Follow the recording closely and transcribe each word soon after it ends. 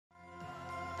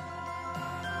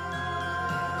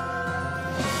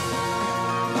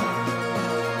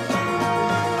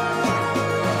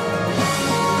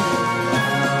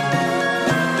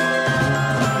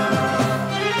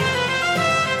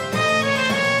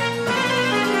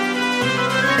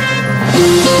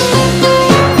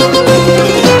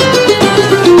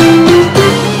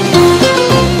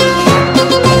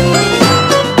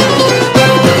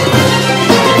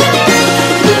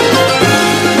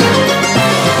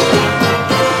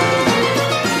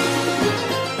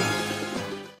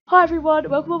Hi everyone,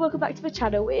 welcome back to the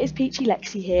channel. It is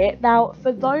peachyylexi here. Now,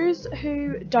 for those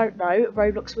who don't know,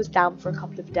 Roblox was down for a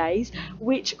couple of days,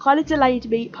 which kind of delayed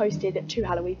me posting 2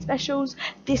 Halloween specials,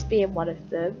 this being one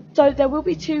of them. So there will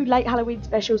be 2 late Halloween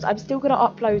specials. I'm still going to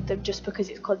upload them just because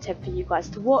it's content for you guys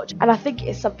to watch, and I think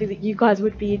it's something that you guys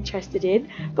would be interested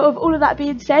in. But with all of that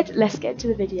being said, let's get into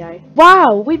the video.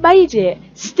 Wow, we made it!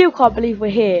 Still can't believe we're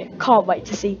here. Can't wait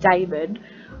to see Damon.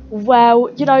 Well,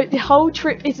 you know, the whole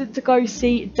trip isn't to go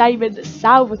see Damon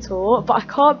Salvatore, but I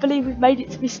can't believe we've made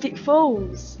it to Mystic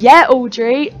Falls. Yeah,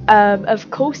 Audrey, of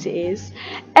course it is.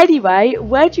 Anyway,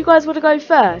 where do you guys want to go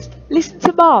first? Listen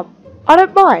to Mum. I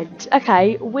don't mind.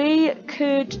 Okay, we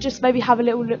could just maybe have a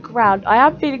little look around. I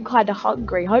am feeling kind of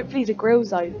hungry. Hopefully the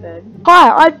grill's open.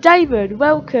 Hi, I'm Damon.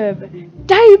 Welcome.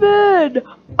 Damon!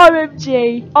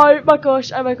 OMG. Oh my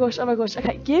gosh, oh my gosh, oh my gosh.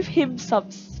 Okay, give him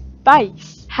some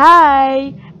space.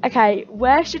 Hey! Okay,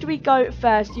 where should we go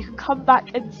first? You can come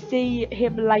back and see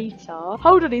him later.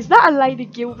 Hold on, is that Elena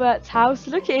Gilbert's house?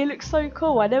 Look at it, it looks so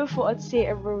cool. I never thought I'd see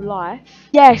it in real life.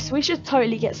 Yes, we should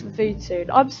totally get some food soon.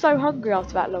 I'm so hungry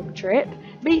after that long trip.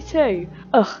 Me too.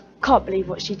 Ugh, can't believe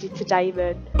what she did to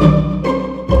Damon.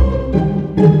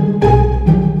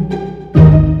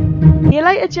 See you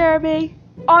later, Jeremy.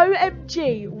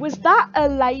 OMG, was that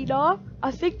Elena? I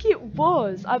think it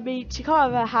was. I mean, she came out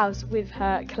of her house with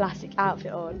her classic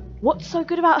outfit on. What's so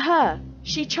good about her?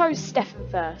 She chose Stefan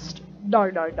first. No.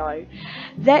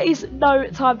 There is no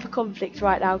time for conflict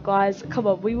right now, guys. Come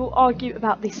on, we will argue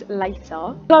about this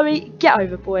later. Chloe, get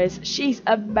over, boys. She's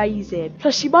amazing.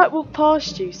 Plus, she might walk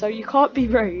past you, so you can't be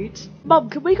rude. Mum,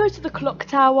 can we go to the clock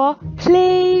tower?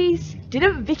 Please?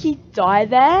 Didn't Vicky die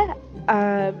there?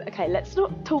 Okay, let's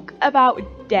not talk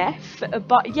about death,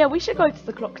 but yeah, we should go to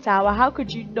the clock tower. How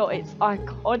could you not? It's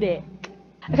iconic.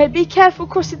 Okay, be careful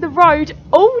crossing the road.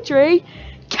 Audrey,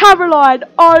 Caroline,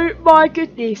 oh my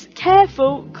goodness,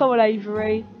 careful. Come on,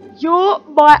 Avery, you're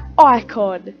my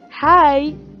icon.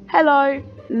 Hey, hello,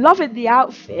 loving the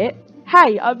outfit.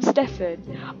 Hey, I'm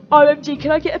Stefan. OMG,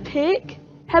 can I get a pic?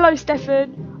 Hello,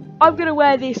 Stefan. I'm gonna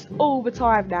wear this all the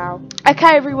time now.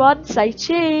 Okay, everyone, say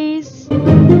cheese.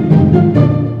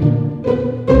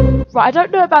 Right, I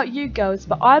don't know about you girls,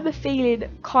 but I'm feeling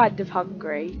kind of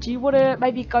hungry. Do you want to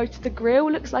maybe go to the grill?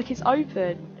 Looks like it's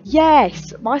open.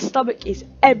 Yes, my stomach is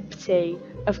empty.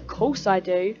 Of course I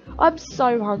do. I'm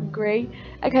so hungry.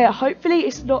 Okay, hopefully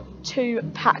it's not too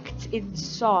packed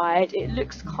inside. It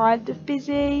looks kind of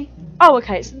busy. Oh,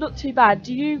 okay, it's not too bad.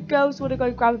 Do you girls want to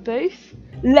go grab a booth?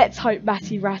 Let's hope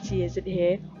Matty Ratty isn't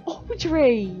here.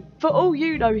 Audrey! For all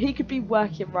you know, he could be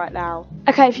working right now.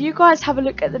 Okay, if you guys have a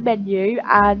look at the menu,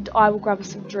 and I will grab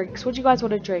us some drinks. What do you guys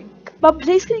want to drink? Mum,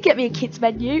 please can you get me a kids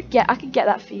menu? Yeah, I can get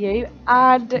that for you.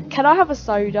 And can I have a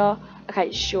soda?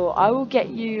 Okay, sure. I will get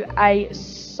you a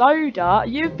soda.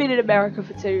 You've been in America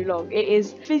for too long. It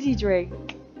is fizzy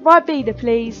drink. Ribena,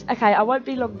 please. Okay, I won't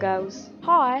be long, girls.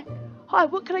 Hi. Hi,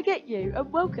 what can I get you?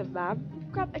 And welcome, ma'am.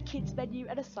 Grab a kids menu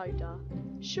and a soda.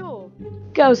 Sure.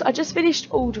 Girls, I just finished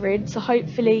ordering, so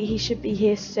hopefully he should be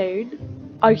here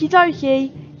soon. Okie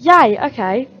dokie. Yay,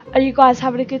 okay. Are you guys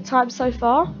having a good time so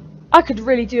far? I could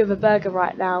really do with a burger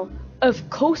right now. Of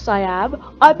course I am.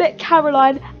 I met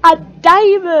Caroline and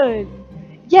Damon.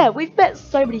 Yeah, we've met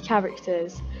so many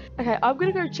characters. Okay, I'm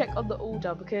going to go check on the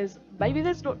order because maybe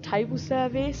there's not table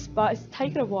service, but it's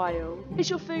taken a while. Here's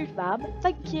your food, ma'am.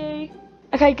 Thank you.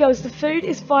 Okay, girls, the food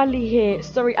is finally here.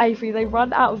 Sorry, Avery, they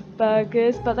run out of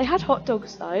burgers, but they had hot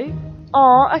dogs, though.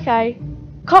 Aw, okay.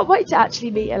 Can't wait to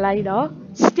actually meet Elena.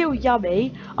 Still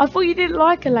yummy. I thought you didn't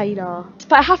like Elena.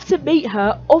 But I have to meet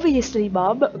her, obviously,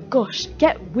 Mum. Gosh,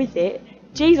 get with it.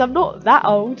 Jeez, I'm not that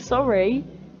old, sorry.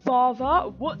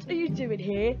 Father, what are you doing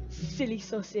here? Silly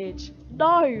sausage.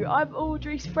 No, I'm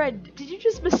Audrey's friend. Did you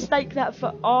just mistake that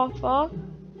for Arthur?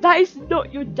 That is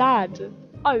not your dad.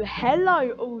 Oh, hello,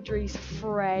 Audrey's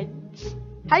friend.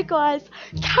 Hey, guys.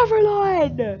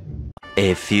 Caroline!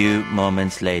 A few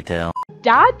moments later.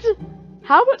 Dad?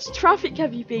 How much traffic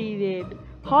have you been in?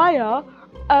 Hiya.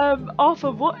 Arthur,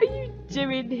 what are you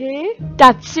doing here?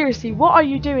 Dad, seriously, what are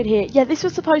you doing here? Yeah, this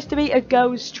was supposed to be a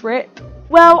girls' trip.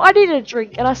 Well, I needed a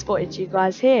drink and I spotted you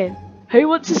guys here. Who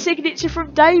wants a signature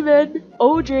from Damon?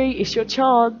 Audrey, it's your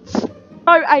chance.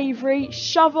 No, Avery,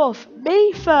 shove off.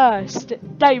 Me first.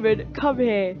 Damon, come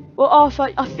here. Well, Arthur,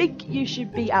 I think you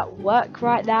should be at work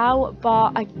right now,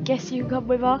 but I guess you can come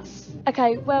with us.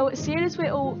 Okay, well, as soon as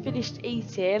we're all finished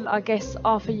eating, I guess,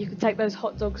 Arthur, you can take those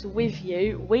hot dogs with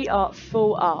you. We are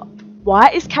full up.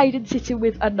 Why is Caden sitting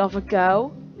with another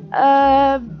girl?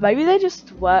 Maybe they're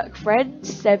just work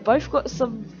friends. They've both got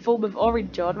some form of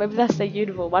orange on. Maybe that's their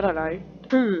uniform. I don't know.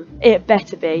 It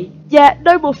better be. Yeah,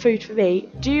 no more food for me.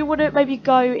 Do you want to maybe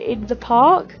go in the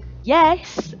park?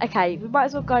 Yes. Okay, we might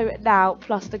as well go now,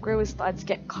 plus the grill is starting to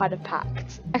get kind of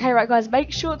packed. Okay, right guys,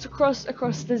 make sure to cross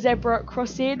across the zebra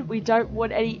crossing. We don't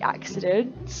want any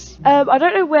accidents. I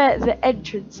don't know where the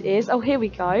entrance is. Oh, here we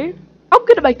go. I'm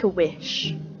gonna make a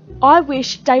wish. I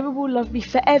wish Damon will love me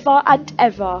forever and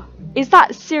ever. Is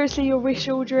that seriously your wish,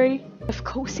 Audrey? Of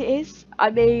course it is. I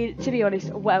mean, to be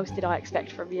honest, what else did I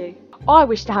expect from you? I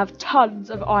wish to have tons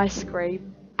of ice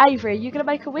cream. Avery, are you going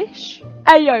to make a wish?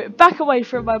 Hey yo, back away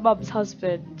from my mum's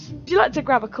husband. Would you like to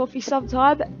grab a coffee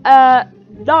sometime?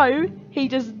 No, he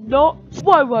does not.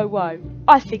 Whoa, whoa, whoa.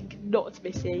 I think not,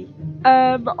 Missy.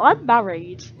 I'm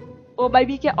married. Or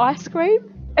maybe get ice cream?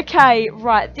 Okay,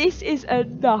 right, this is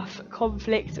enough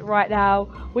conflict right now.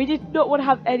 We did not want to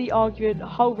have any argument, the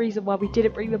whole reason why we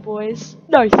didn't bring the boys.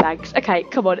 No thanks. Okay,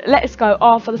 come on, let's go.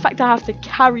 Oh, for the fact I have to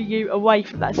carry you away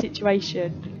from that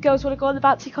situation. Girls want to go on the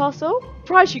bouncy castle?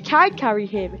 Surprised you can carry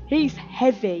him. He's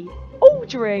heavy.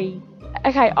 Audrey!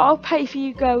 Okay, I'll pay for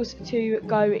you girls to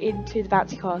go into the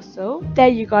bouncy castle. There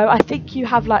you go. I think you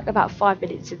have like about 5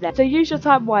 minutes in there. So use your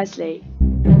time wisely.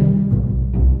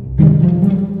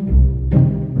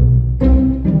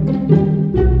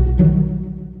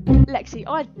 Lexi,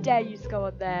 I dare you to go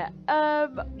on there.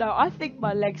 No, I think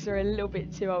my legs are a little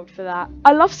bit too old for that.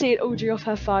 I love seeing Audrey off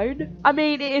her phone. I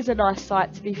mean, it is a nice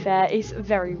sight to be fair. It's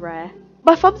very rare.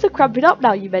 My thumbs are cramping up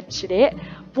now you mention it.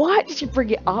 Why did you bring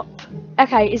it up?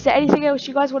 Okay, is there anything else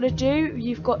you guys want to do?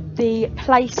 You've got the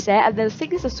play set, and there's, I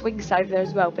think there's a swing set over there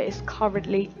as well, but it's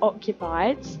currently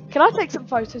occupied. Can I take some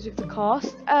photos with the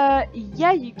cast?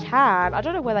 Yeah, you can. I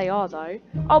don't know where they are though.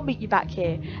 I'll meet you back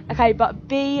here. Okay, but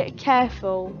be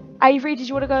careful. Avery, did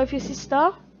you want to go with your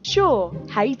sister? Sure.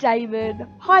 Hey, Damon.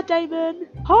 Hi, Damon.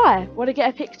 Hi. Want to get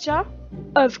a picture?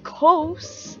 Of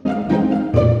course.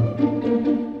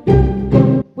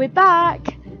 We're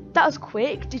back. That was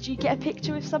quick. Did you get a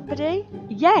picture with somebody?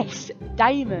 Yes,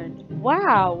 Damon.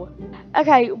 Wow.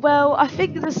 Okay, well, I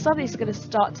think the sun is going to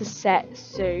start to set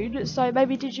soon. So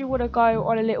maybe did you want to go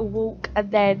on a little walk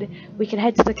and then we can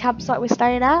head to the campsite we're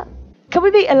staying at? Can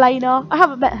we meet Elena? I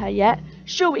haven't met her yet.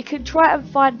 Sure, we can try and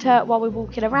find her while we're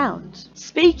walking around.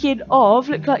 Speaking of,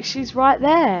 look like she's right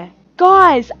there.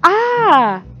 Guys,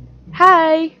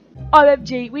 hey.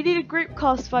 OMG, we need a group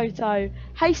cast photo.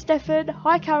 Hey, Stefan.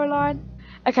 Hi, Caroline.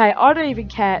 Okay, I don't even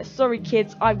care. Sorry,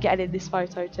 kids, I'm getting in this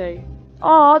photo too.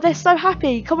 Oh, they're so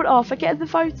happy. Come on, Arthur, get in the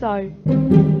photo.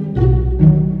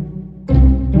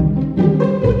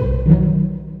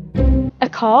 A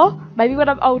car? Maybe when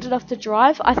I'm old enough to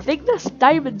drive? I think that's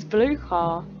Damon's blue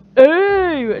car.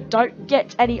 Ooh, don't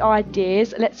get any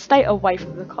ideas. Let's stay away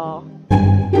from the car.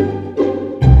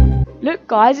 Look,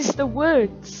 guys, it's the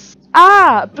woods.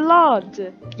 Ah,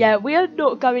 blood. Yeah, we are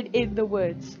not going in the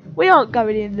woods. We aren't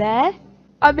going in there.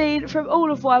 I mean, from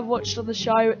all of what I've watched on the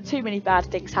show, too many bad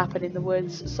things happen in the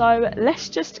woods. So let's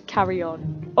just carry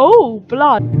on. Oh,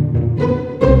 blood.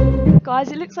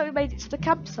 Guys, it looks like we made it to the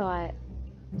campsite.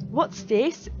 What's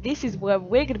this? This is where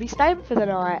we're going to be staying for the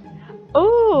night.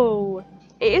 Oh,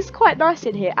 it is quite nice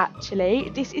in here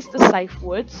actually. This is the safe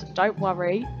woods, don't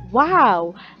worry.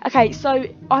 Wow. Okay, so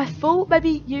I thought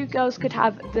maybe you girls could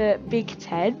have the big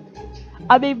tent.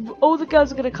 I mean, all the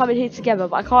girls are going to come in here together,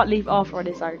 but I can't leave Arthur on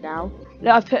his own now.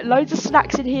 Look, I've put loads of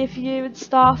snacks in here for you and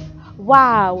stuff.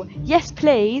 Wow. Yes,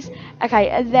 please. Okay,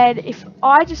 and then if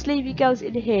I just leave you girls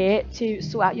in here to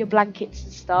sort out your blankets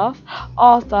and stuff,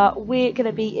 Arthur, we're going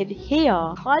to be in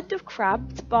here. Kind of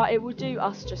cramped, but it will do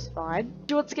us just fine.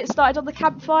 Do you want to get started on the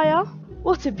campfire?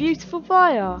 What a beautiful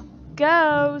fire.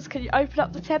 Girls, can you open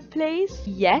up the tent, please?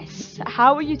 Yes.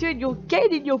 How are you doing? You're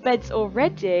getting in your beds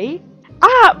already.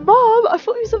 Ah, Mom, I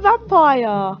thought he was a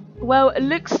vampire. Well, it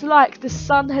looks like the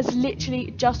sun has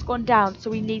literally just gone down, so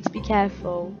we need to be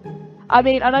careful. I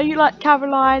mean, I know you like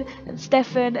Caroline and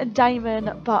Stefan and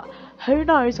Damon, but who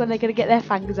knows when they're going to get their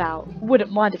fangs out.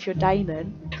 Wouldn't mind if you're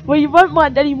Damon. Well, you won't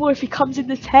mind anymore if he comes in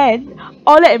the tent.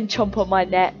 I'll let him chomp on my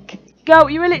neck. Girl,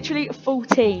 you are literally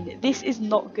 14. This is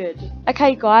not good.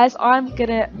 Okay, guys, I'm going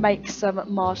to make some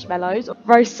marshmallows.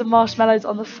 Roast some marshmallows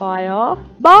on the fire.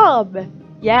 Mom!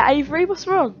 Yeah, Avery, what's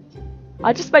wrong?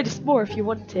 I just made a s'more if you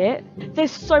want it.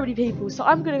 There's so many people, so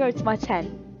I'm going to go to my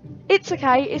tent. It's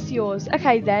okay, it's yours.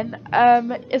 Okay then,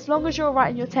 as long as you're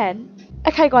alright in your tent.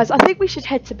 Okay guys, I think we should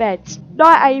head to bed.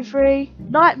 Night Avery,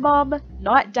 night Mum,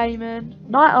 night Damon,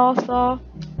 night Arthur.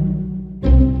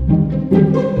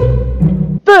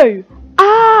 Boo!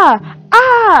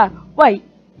 Ah! Wait,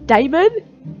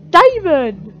 Damon?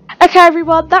 Damon! Okay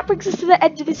everyone, that brings us to the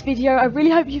end of this video. I really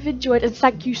hope you've enjoyed, and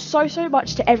thank you so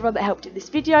much to everyone that helped in this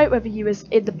video, whether you was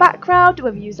in the background,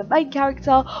 whether you was a main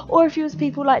character, or if you was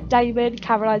people like Damon,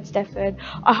 Caroline, Stefan.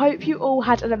 I hope you all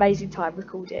had an amazing time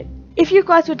recording. If you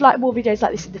guys would like more videos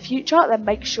like this in the future, then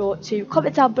make sure to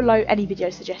comment down below any video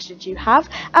suggestions you have,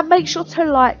 and make sure to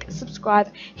like,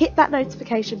 subscribe, hit that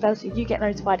notification bell so you get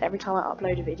notified every time I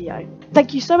upload a video.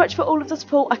 Thank you so much for all of the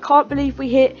support. I can't believe we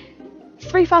hit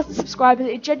 3,000 subscribers.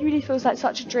 It genuinely feels like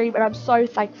such a dream, and I'm so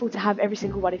thankful to have every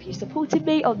single one of you supporting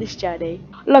me on this journey.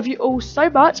 Love you all so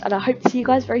much, and I hope to see you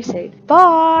guys very soon.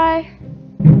 Bye!